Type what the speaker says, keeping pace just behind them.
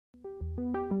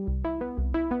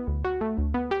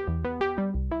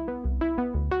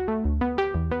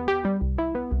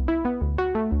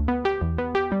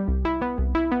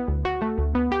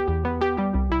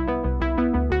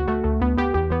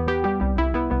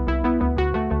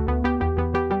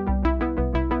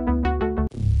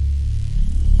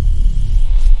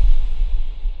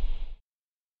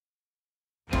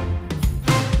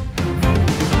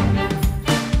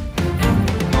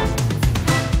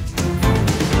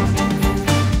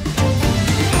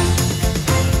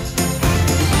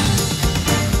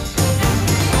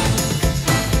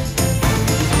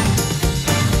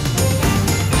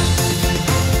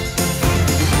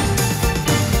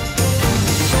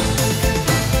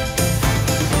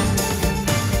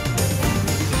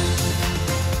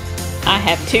I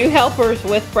have two helpers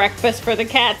with breakfast for the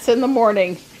cats in the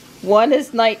morning. One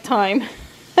is nighttime,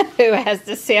 who has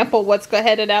to sample what's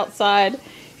headed outside,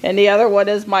 and the other one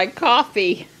is my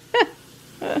coffee.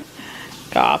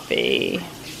 Coffee.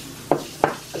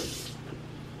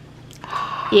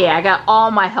 Yeah, I got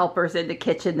all my helpers in the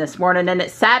kitchen this morning, and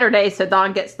it's Saturday, so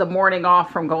Don gets the morning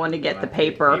off from going to get the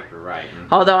paper. Right.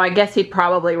 Although I guess he'd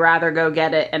probably rather go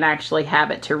get it and actually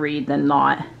have it to read than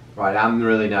not. Right, I'm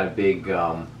really not a big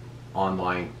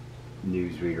online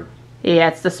news reader. Yeah,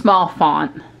 it's the small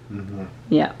font. Mm-hmm.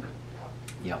 Yep.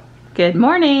 Yep. Good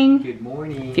morning. Good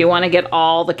morning. If you want to get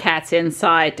all the cats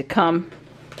inside to come,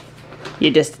 you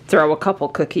just throw a couple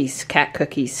cookies, cat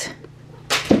cookies.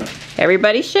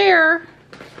 Everybody share.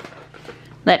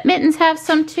 Let Mittens have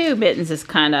some too. Mittens is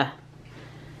kind of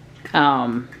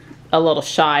a little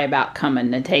shy about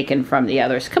coming and taking from the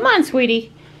others. Come on,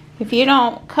 sweetie. If you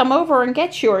don't come over and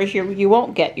get yours, you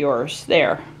won't get yours.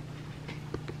 There.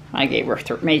 I gave her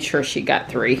made sure she got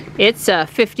 3. It's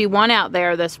 51 out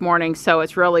there this morning, so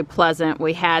it's really pleasant.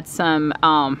 We had some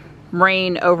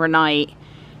rain overnight,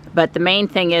 but the main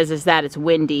thing is that it's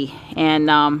windy.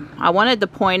 And I wanted to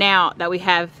point out that we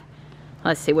have,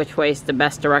 let's see which way is the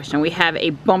best direction. We have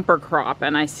a bumper crop,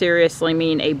 and I seriously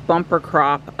mean a bumper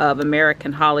crop of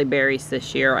American hollyberries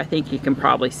this year. I think you can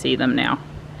probably see them now.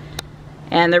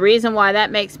 And the reason why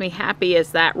that makes me happy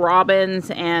is that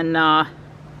robins and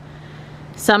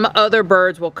some other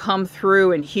birds will come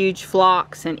through in huge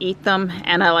flocks and eat them,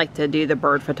 and I like to do the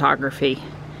bird photography.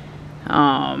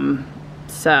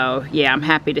 So yeah, I'm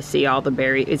happy to see all the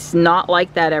berries. It's not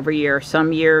like that every year.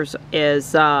 Some years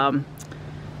is a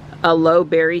low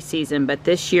berry season, but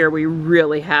this year we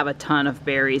really have a ton of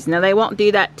berries. Now they won't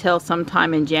do that till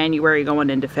sometime in January going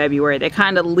into February. They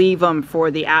kind of leave them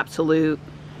for the absolute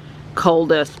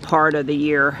coldest part of the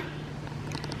year.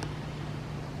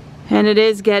 And it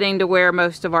is getting to where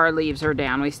most of our leaves are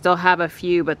down. We still have a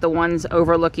few, but the ones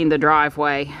overlooking the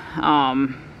driveway,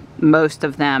 most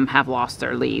of them have lost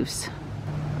their leaves.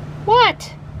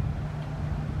 What?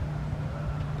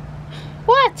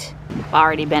 What? I've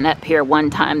already been up here one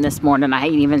time this morning. I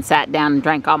ain't even sat down and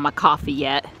drank all my coffee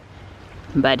yet.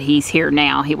 But he's here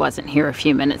now. He wasn't here a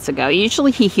few minutes ago.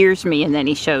 Usually he hears me and then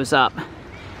he shows up.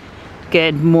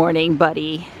 Good morning,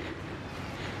 buddy.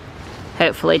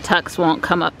 Hopefully Tux won't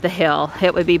come up the hill.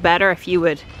 It would be better if you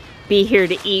would be here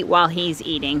to eat while he's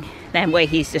eating. That way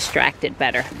he's distracted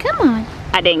better. Come on.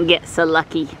 I didn't get so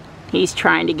lucky. He's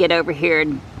trying to get over here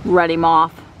and run him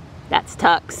off. That's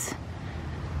Tux.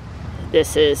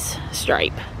 This is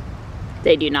Stripe.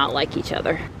 They do not like each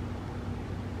other.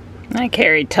 I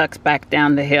carried Tux back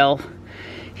down the hill.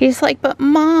 He's like, but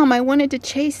Mom, I wanted to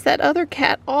chase that other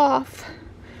cat off.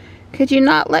 Could you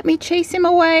not let me chase him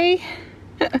away?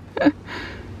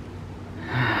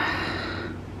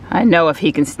 I know if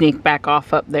he can sneak back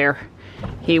off up there,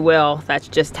 he will. That's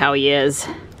just how he is.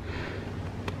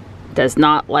 Does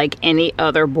not like any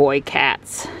other boy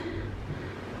cats.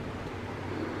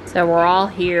 So we're all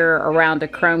here around a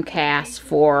Chromecast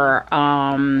for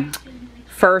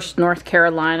First North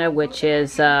Carolina, which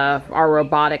is our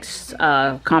robotics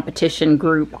competition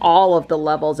group, all of the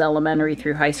levels, elementary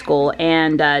through high school,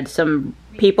 and some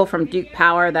people from Duke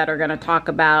Power that are going to talk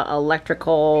about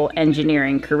electrical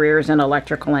engineering, careers in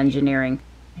electrical engineering.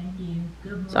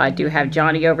 So I do have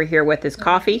Johnny over here with his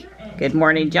coffee. Good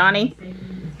morning, Johnny.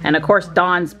 And of course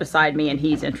Don's beside me and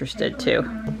he's interested too.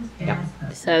 Yep.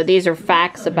 So these are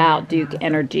facts about Duke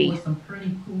Energy.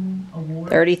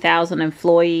 30,000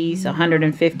 employees,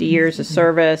 150 years of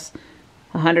service,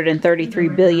 133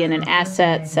 billion in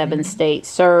assets, 7 states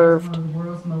served,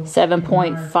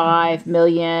 7.5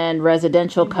 million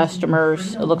residential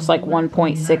customers. It looks like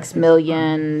 1.6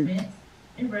 million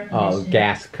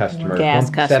gas customers. Gas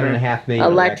customers. 7.5 million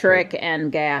electric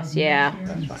and gas, yeah.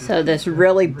 So this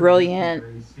really brilliant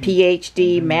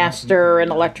PhD master in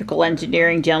electrical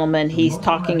engineering gentleman, he's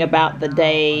talking about the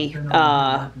day,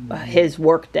 his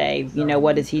work day, you know,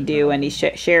 what does he do, and he's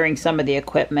sharing some of the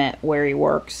equipment where he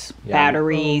works. Yeah.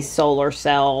 Batteries, solar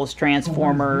cells,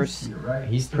 transformers.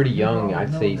 He's pretty young.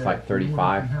 I'd say he's like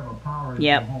 35.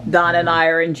 Yep. Don and I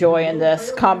are enjoying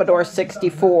this. Commodore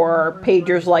 64,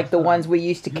 pagers like the ones we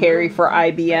used to carry for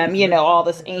IBM, you know, all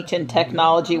this ancient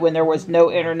technology when there was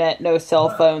no internet, no cell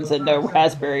phones, and no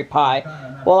Raspberry Pi.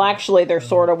 Well, actually, there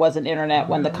sort of was an internet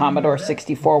when the Commodore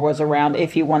 64 was around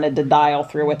if you wanted to dial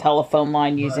through a telephone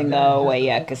line using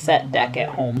a cassette deck at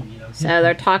home. So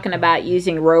they're talking about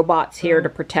using robots here to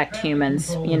protect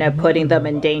humans, you know, putting them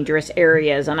in dangerous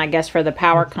areas. And I guess for the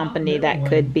power company, that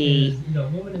could be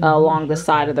along the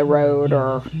side of the road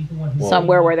or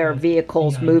somewhere where there are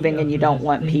vehicles moving and you don't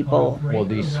want people. Well,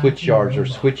 these switch yards are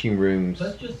switching rooms.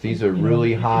 These are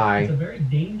really high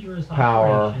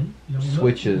power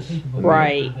switches.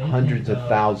 Right. Hundreds of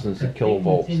thousands of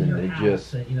kilovolts, and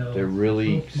they're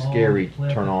really scary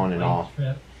to turn on and off.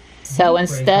 So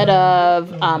instead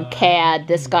of CAD,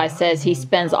 this guy says he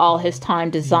spends all his time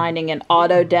designing an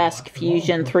Autodesk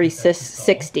Fusion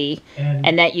 360,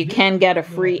 and that you can get a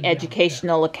free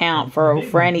educational account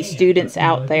for any students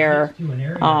out there.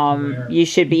 You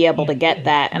should be able to get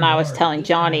that. And I was telling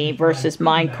Johnny, versus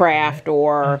Minecraft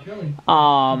or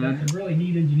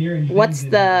what's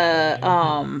the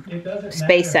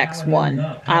SpaceX one?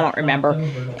 I don't remember.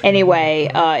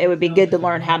 Anyway, it would be good to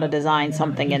learn how to design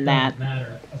something in that.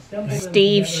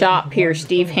 Steve's shop here,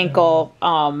 Steve Hinkle,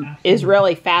 is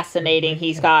really fascinating.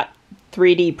 He's got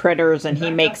 3D printers and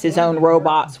he makes his own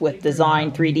robots with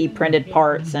designed 3D printed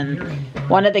parts. And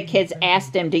one of the kids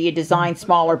asked him, do you design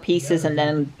smaller pieces and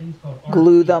then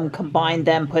glue them, combine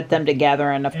them, put them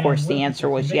together? And of course the answer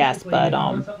was yes, but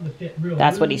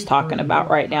that's what he's talking about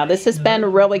right now. This has been a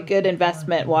really good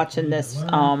investment watching this.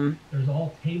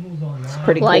 It's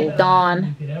pretty cool. Like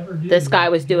Don, this guy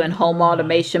was doing home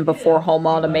automation before home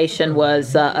automation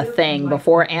was a thing,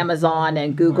 before Amazon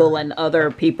and Google and other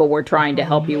people were trying to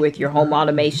help you with your home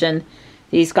automation.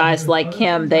 These guys like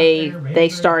him, they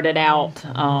started out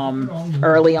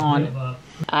early on.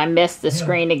 I missed the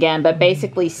screen again, but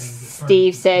basically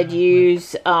Steve said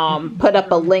put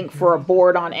up a link for a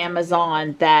board on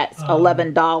Amazon that's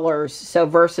 $11. So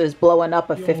versus blowing up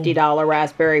a $50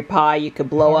 Raspberry Pi, you could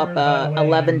blow up a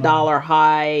 $11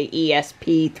 high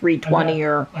ESP 320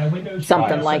 or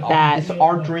something like that. It's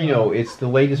Arduino. It's the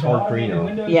latest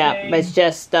Arduino. Yeah, but it's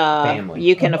just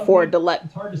you can afford to let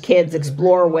kids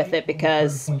explore with it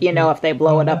because, you know, if they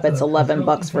blow it up, it's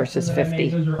 $11 versus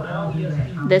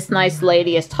 $50. This nice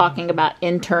lady is talking about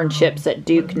internships at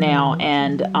Duke now,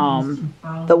 and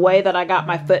the way that I got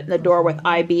my foot in the door with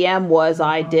IBM was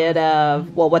I did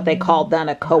what they called then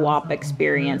a co-op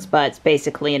experience, but it's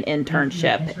basically an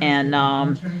internship. And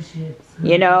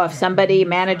you know, if somebody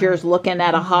manager's looking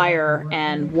at a hire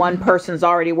and one person's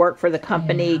already worked for the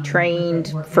company,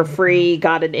 trained for free,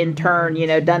 got an intern, you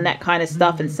know, done that kind of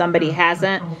stuff, and somebody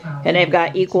hasn't, and they've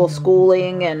got equal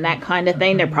schooling and that kind of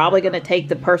thing, they're probably going to take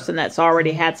the person that's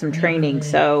already had some training.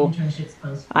 So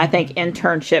I think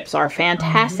internships are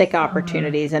fantastic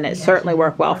opportunities, and it certainly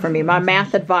worked well for me. My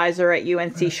math advisor at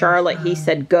UNC Charlotte, he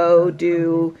said, go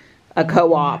do a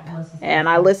co-op, and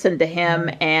I listened to him,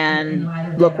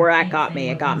 and look where that got me.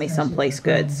 It got me someplace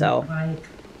good. So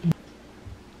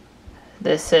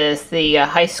this is the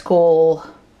high school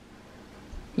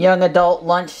young adult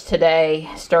lunch today.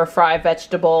 Stir-fry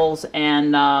vegetables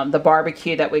and the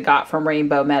barbecue that we got from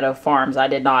Rainbow Meadow Farms. I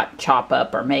did not chop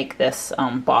up or make this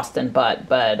Boston butt,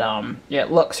 but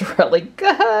it looks really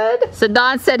good. So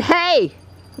Don said, hey,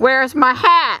 where's my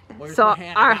hat? Where's so my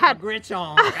hat? our I got hat. my Grinch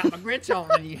on. I got my Grinch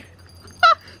on.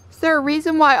 Is there a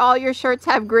reason why all your shirts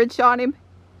have Grinch on him?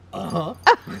 Uh-huh.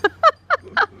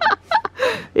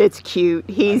 It's cute.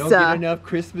 He's I don't get enough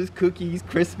Christmas cookies,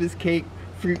 Christmas cake,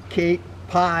 fruit cake,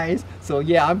 pies. So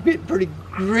yeah, I'm getting pretty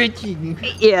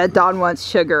Grinchy. Yeah, Don wants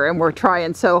sugar, and we're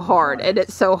trying so hard, and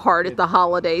it's so hard at the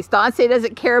holidays. Don say he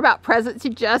doesn't care about presents; he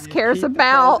just cares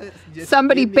about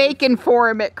somebody baking for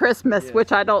him at Christmas,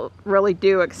 which I don't really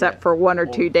do, except for 1 or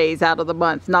 2 days out of the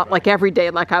month. Not like every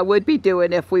day, like I would be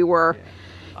doing if we were.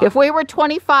 If we were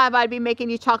 25, I'd be making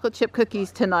you chocolate chip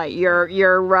cookies tonight. Your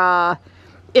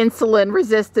insulin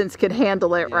resistance could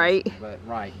handle it, right? But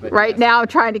right now, I'm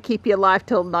trying to keep you alive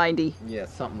till 90. Yeah,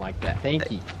 something like that. Thank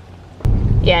you.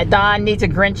 Yeah, Don needs a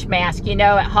Grinch mask. You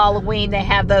know, at Halloween, they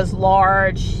have those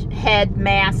large head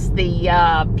masks, the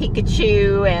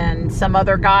Pikachu and some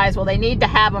other guys. Well, they need to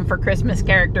have them for Christmas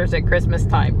characters at Christmas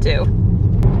time, too.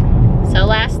 So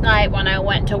last night when I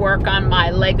went to work on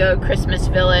my Lego Christmas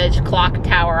Village clock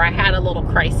tower, I had a little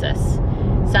crisis.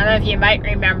 Some of you might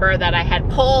remember that I had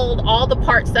pulled all the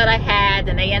parts that I had,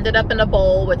 and they ended up in a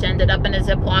bowl, which ended up in a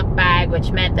Ziploc bag,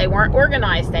 which meant they weren't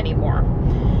organized anymore.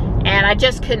 And I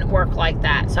just couldn't work like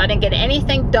that. So I didn't get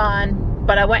anything done,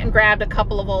 but I went and grabbed a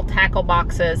couple of old tackle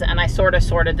boxes and I sort of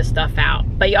sorted the stuff out.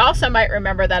 But you also might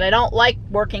remember that I don't like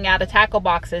working out of tackle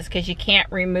boxes because you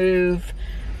can't remove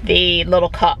the little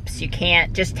cups. You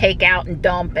can't just take out and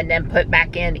dump and then put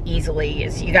back in easily.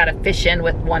 You got to fish in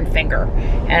with one finger,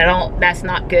 and that's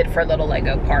not good for little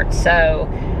Lego parts. So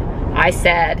I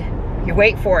said, you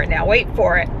wait for it now, wait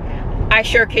for it. I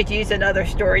sure could use another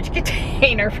storage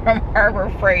container from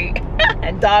Harbor Freight.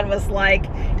 And Don was like,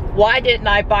 why didn't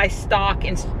I buy stock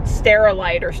in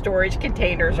Sterilite or storage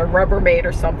containers or Rubbermaid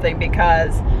or something?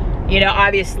 Because, you know,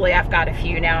 obviously I've got a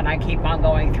few now and I keep on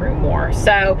going through more.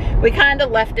 So we kind of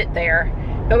left it there.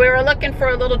 But we were looking for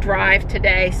a little drive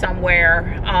today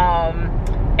somewhere.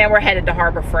 And we're headed to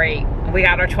Harbor Freight. We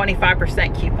got our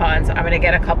 25% coupons. I'm gonna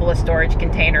get a couple of storage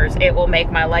containers. It will make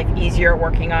my life easier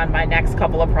working on my next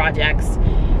couple of projects.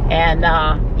 And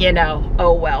you know,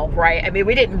 oh well, right? I mean,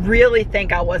 we didn't really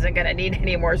think I wasn't gonna need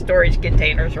any more storage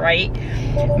containers, right?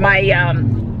 My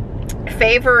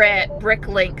favorite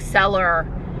Bricklink seller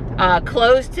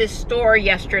closed his store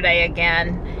yesterday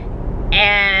again,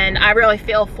 and I really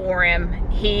feel for him.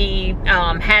 He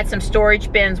had some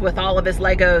storage bins with all of his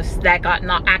Legos that got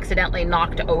accidentally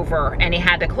knocked over, and he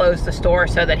had to close the store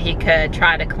so that he could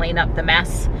try to clean up the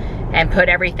mess and put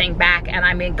everything back. And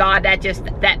I mean, God,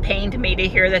 that pained me to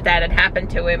hear that had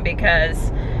happened to him,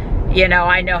 because, you know,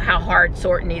 I know how hard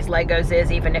sorting these Legos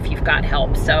is, even if you've got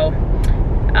help. So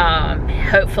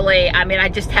hopefully, I mean, I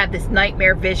just have this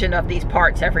nightmare vision of these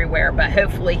parts everywhere, but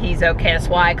hopefully he's okay. That's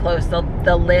why I closed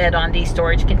the lid on these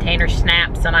storage container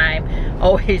snaps, and I'm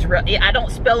always I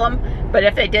don't spill them, but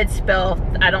if they did spill,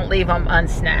 I don't leave them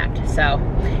unsnapped. So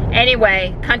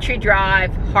anyway, Country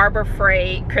Drive, Harbor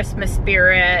Freight, Christmas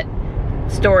Spirit,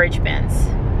 storage bins.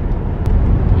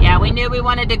 Yeah, we knew we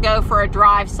wanted to go for a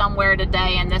drive somewhere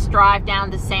today, and this drive down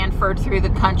to Sanford through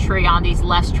the country on these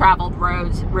less traveled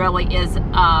roads really is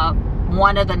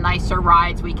one of the nicer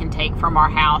rides we can take from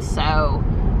our house. So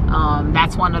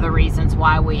that's one of the reasons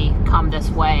why we come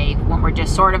this way when we're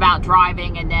just sort of out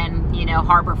driving, and then, you know,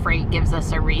 Harbor Freight gives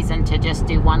us a reason to just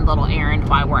do one little errand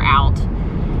while we're out.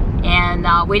 And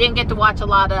we didn't get to watch a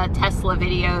lot of Tesla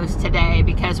videos today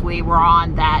because we were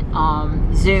on that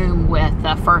Zoom with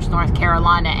First North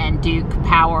Carolina and Duke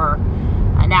Power,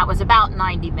 and that was about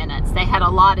 90 minutes. They had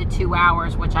allotted 2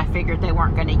 hours, which I figured they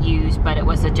weren't going to use, but it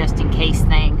was a just-in-case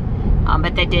thing.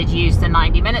 But they did use the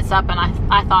 90 minutes up, and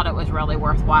I thought it was really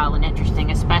worthwhile and interesting,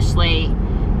 especially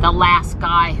the last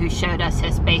guy who showed us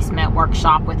his basement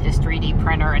workshop with his 3D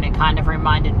printer, and it kind of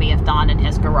reminded me of Don and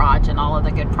his garage and all of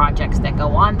the good projects that go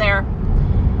on there.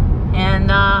 And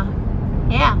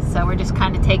yeah, so we're just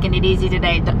kind of taking it easy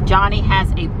today. Johnny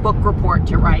has a book report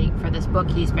to write for this book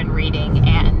he's been reading,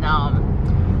 and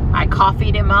I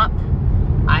coffeed him up,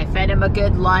 I fed him a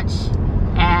good lunch,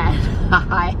 and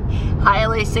I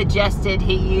highly suggested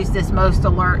he use this most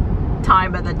alert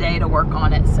time of the day to work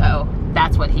on it. So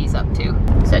that's what he's up to.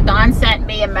 So Don sent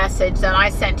me a message that I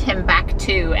sent him back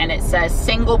to, and it says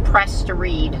single press to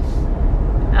read.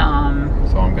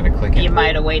 So I'm gonna click it. You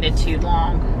might have waited too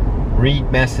long.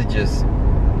 Read messages.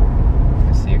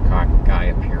 I see a guy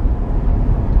up here.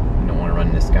 I don't want to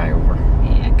run this guy over.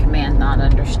 Yeah, command not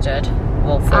understood.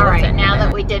 All right, now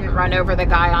that we didn't run over the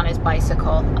guy on his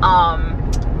bicycle,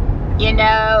 you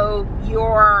know,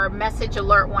 your message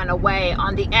alert went away.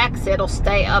 On the X, it'll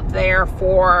stay up there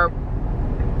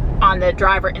on the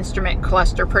driver instrument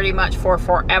cluster pretty much for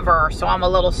forever. So I'm a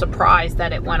little surprised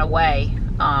that it went away.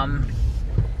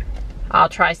 I'll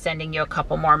try sending you a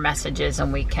couple more messages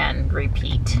and we can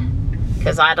repeat,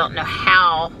 because I don't know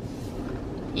how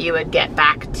you would get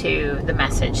back to the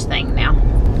message thing now.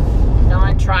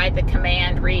 Don tried the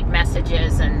command read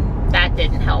messages and that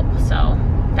didn't help, so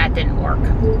that didn't work.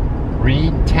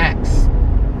 Read text.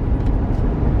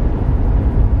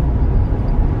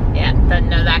 Yeah, doesn't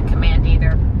know that command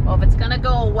either. Well, if it's gonna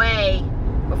go away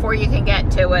before you can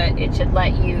get to it, it should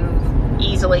let you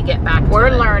easily get back to it.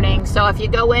 We're learning, so if you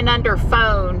go in under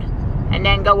phone and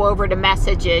then go over to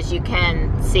messages, you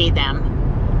can see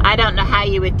them. I don't know how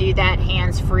you would do that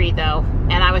hands-free though.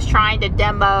 And I was trying to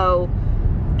demo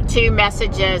 2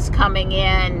 messages coming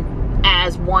in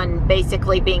as one,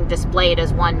 basically being displayed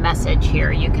as one message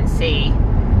here. You can see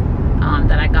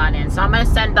that I got in. So I'm gonna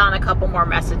send on a couple more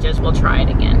messages. We'll try it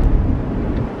again.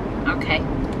 Okay.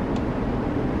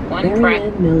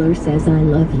 Marianne Miller says, I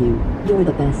love you. You're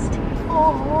the best.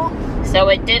 So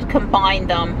it did combine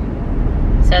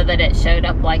them so that it showed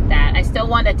up like that. I still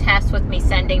want to test with me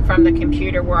sending from the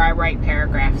computer where I write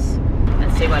paragraphs.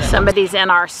 Let's see what somebody's in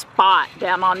our spot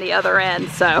down on the other end,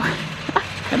 so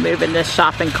I'm moving this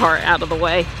shopping cart out of the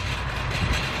way.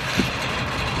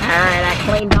 Alright, I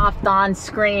cleaned off Don's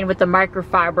screen with the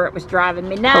microfiber. It was driving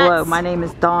me nuts. Hello, my name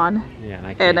is Dawn.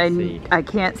 Yeah, and I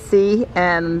can't see,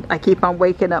 and I keep on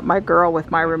waking up my girl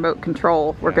with my remote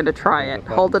control. We're going to try it.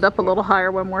 Hold it up a little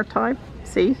higher one more time.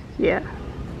 See? Yeah.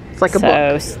 It's like a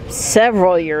book.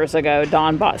 Several years ago,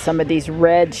 Dawn bought some of these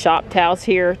red shop towels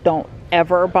here. Don't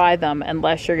ever buy them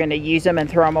unless you're going to use them and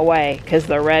throw them away, because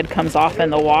the red comes off in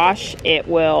the wash.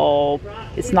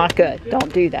 It's not good.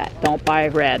 Don't do that. Don't buy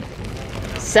red.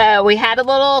 So we had a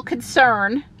little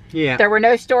concern. Yeah. There were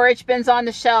no storage bins on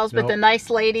the shelves, but Nope. the nice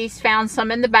ladies found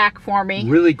some in the back for me.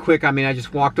 Really quick. I mean, I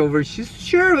just walked over. She's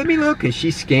sure, let me look. And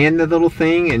she scanned the little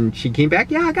thing and she came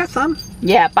back. Yeah, I got some.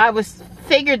 Yeah, I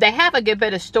figured they have a good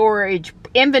bit of storage,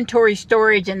 inventory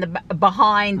storage in the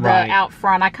behind the out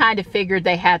front. I kind of figured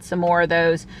they had some more of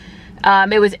those.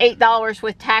 It was $8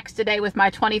 with tax today with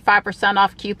my 25%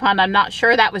 off coupon. I'm not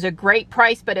sure that was a great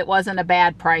price, but it wasn't a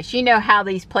bad price. You know how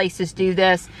these places do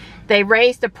this. They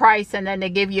raise the price and then they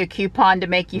give you a coupon to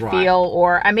make you feel,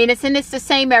 or, I mean, it's the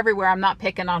same everywhere. I'm not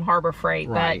picking on Harbor Freight,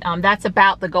 but that's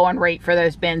about the going rate for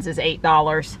those bins is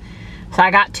 $8. So I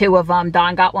got 2 of them.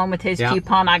 Don got one with his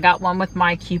coupon. I got one with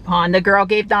my coupon. The girl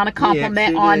gave Don a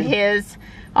compliment on his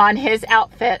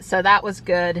outfit, so that was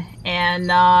good. And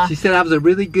she said I was a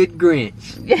really good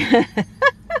Grinch.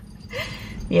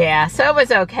 Yeah, so it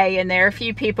was okay in there. A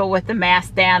few people with the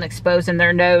mask down, exposing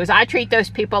their nose. I treat those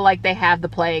people like they have the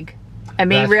plague. I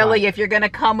mean, really, if you're going to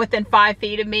come within 5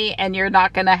 feet of me and you're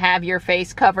not going to have your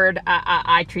face covered,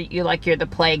 I treat you like you're the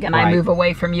plague, and I move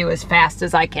away from you as fast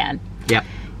as I can. Yep.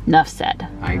 Enough said.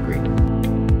 I agree.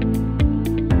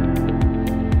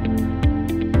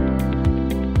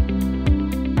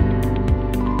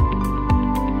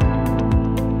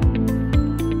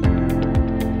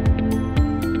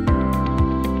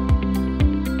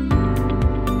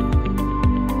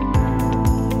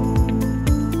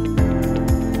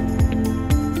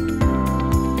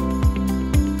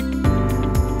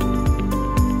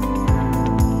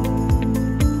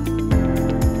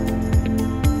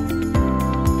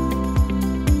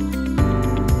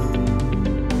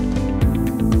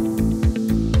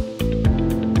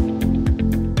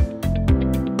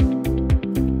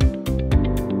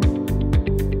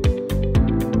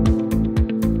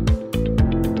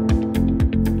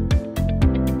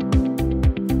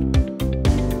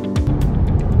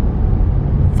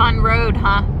 Fun road,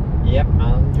 huh? Yep,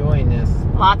 I'm enjoying this.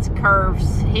 Lots of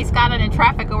curves. He's got it in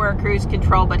traffic aware cruise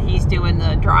control, but he's doing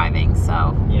the driving,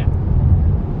 so. Yeah.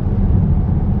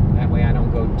 That way I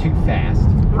don't go too fast.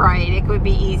 Right, it would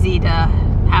be easy to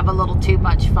have a little too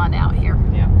much fun out here.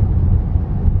 Yeah.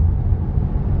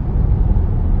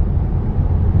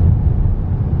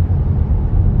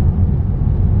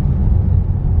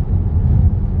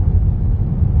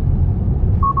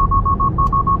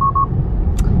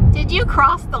 Did you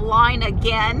cross the line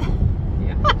again?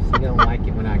 Yeah, she don't like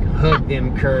it when I hug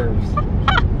them curves.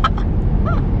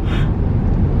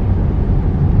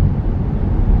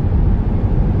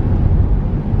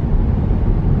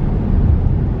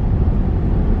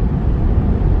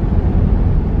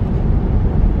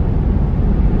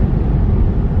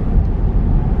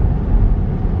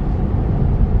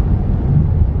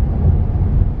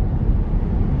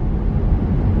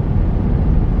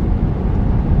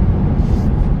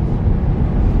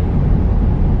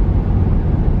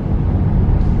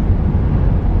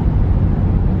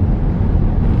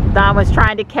 Don was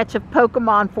trying to catch a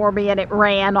Pokemon for me and it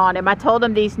ran on him. I told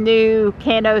him these new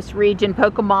Kanos region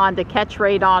Pokemon, the catch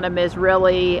rate on them is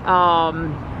really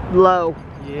low.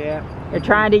 Yeah. They're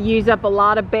trying to use up a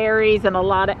lot of berries and a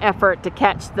lot of effort to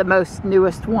catch the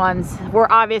newest ones. We're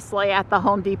obviously at the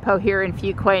Home Depot here in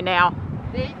Fuquay now.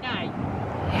 Date night.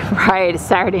 Right,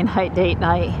 Saturday night, date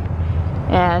night.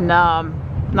 And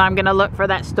I'm gonna look for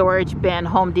that storage bin.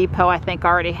 Home Depot, I think,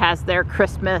 already has their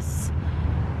Christmas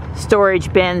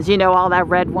storage bins. You know, all that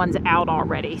red one's out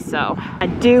already. So I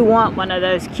do want one of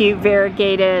those cute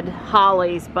variegated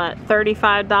hollies, but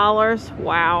 $35,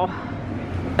 wow.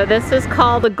 So this is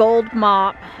called a gold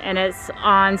mop and it's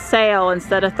on sale.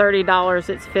 Instead of $30,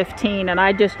 it's $15, and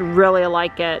I just really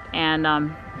like it.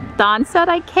 And Don said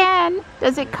I can.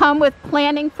 Does it come with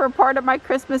planning for part of my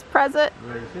Christmas present?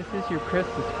 This is your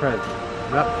Christmas present,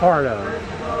 not part of.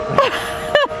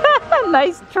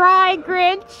 Nice try,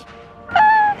 Grinch.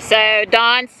 So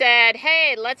Don said,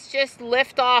 hey, let's just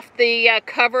lift off the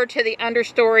cover to the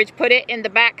understorage, put it in the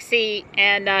back seat,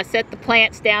 and set the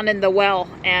plants down in the well.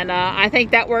 And I think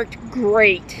that worked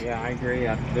great. Yeah, I agree.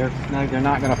 They're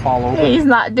not going to fall over. He's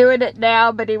not doing it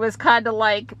now, but he was kind of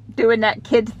like doing that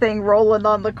kid thing, rolling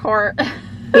on the cart.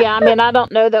 Yeah, I mean, I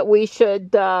don't know that we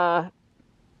should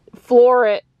floor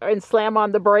it and slam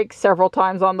on the brakes several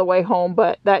times on the way home,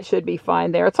 but that should be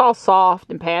fine there. It's all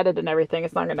soft and padded and everything.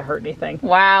 It's not going to hurt anything.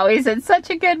 Wow, he's in such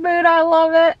a good mood. I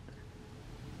love it.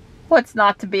 What's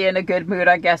not to be in a good mood,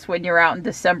 I guess, when you're out in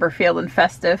December feeling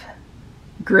festive?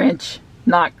 Grinch.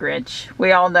 Not Grinch.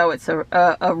 We all know it's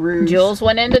a ruse. Jules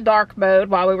went into dark mode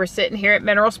while we were sitting here at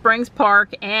Mineral Springs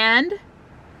Park, and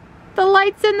the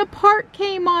lights in the park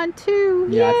came on too.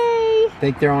 Yeah, Yay! I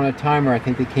think they're on a timer. I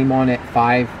think they came on at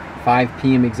 5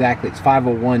 p.m. exactly. It's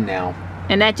 5:01 now.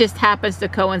 And that just happens to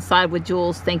coincide with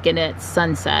Jules thinking it's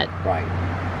sunset. Right.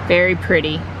 Very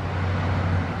pretty.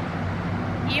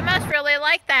 You must really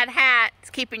like that hat.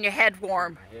 It's keeping your head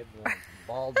warm. My head warm.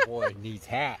 Bald boy needs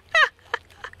hat.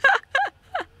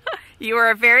 You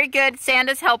were a very good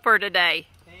Santa's helper today.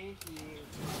 Thank you.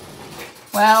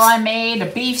 Well, I made a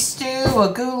beef stew,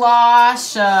 a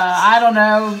goulash, I don't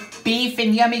know, beef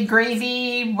and yummy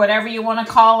gravy, whatever you want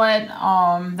to call it.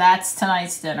 That's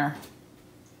tonight's dinner.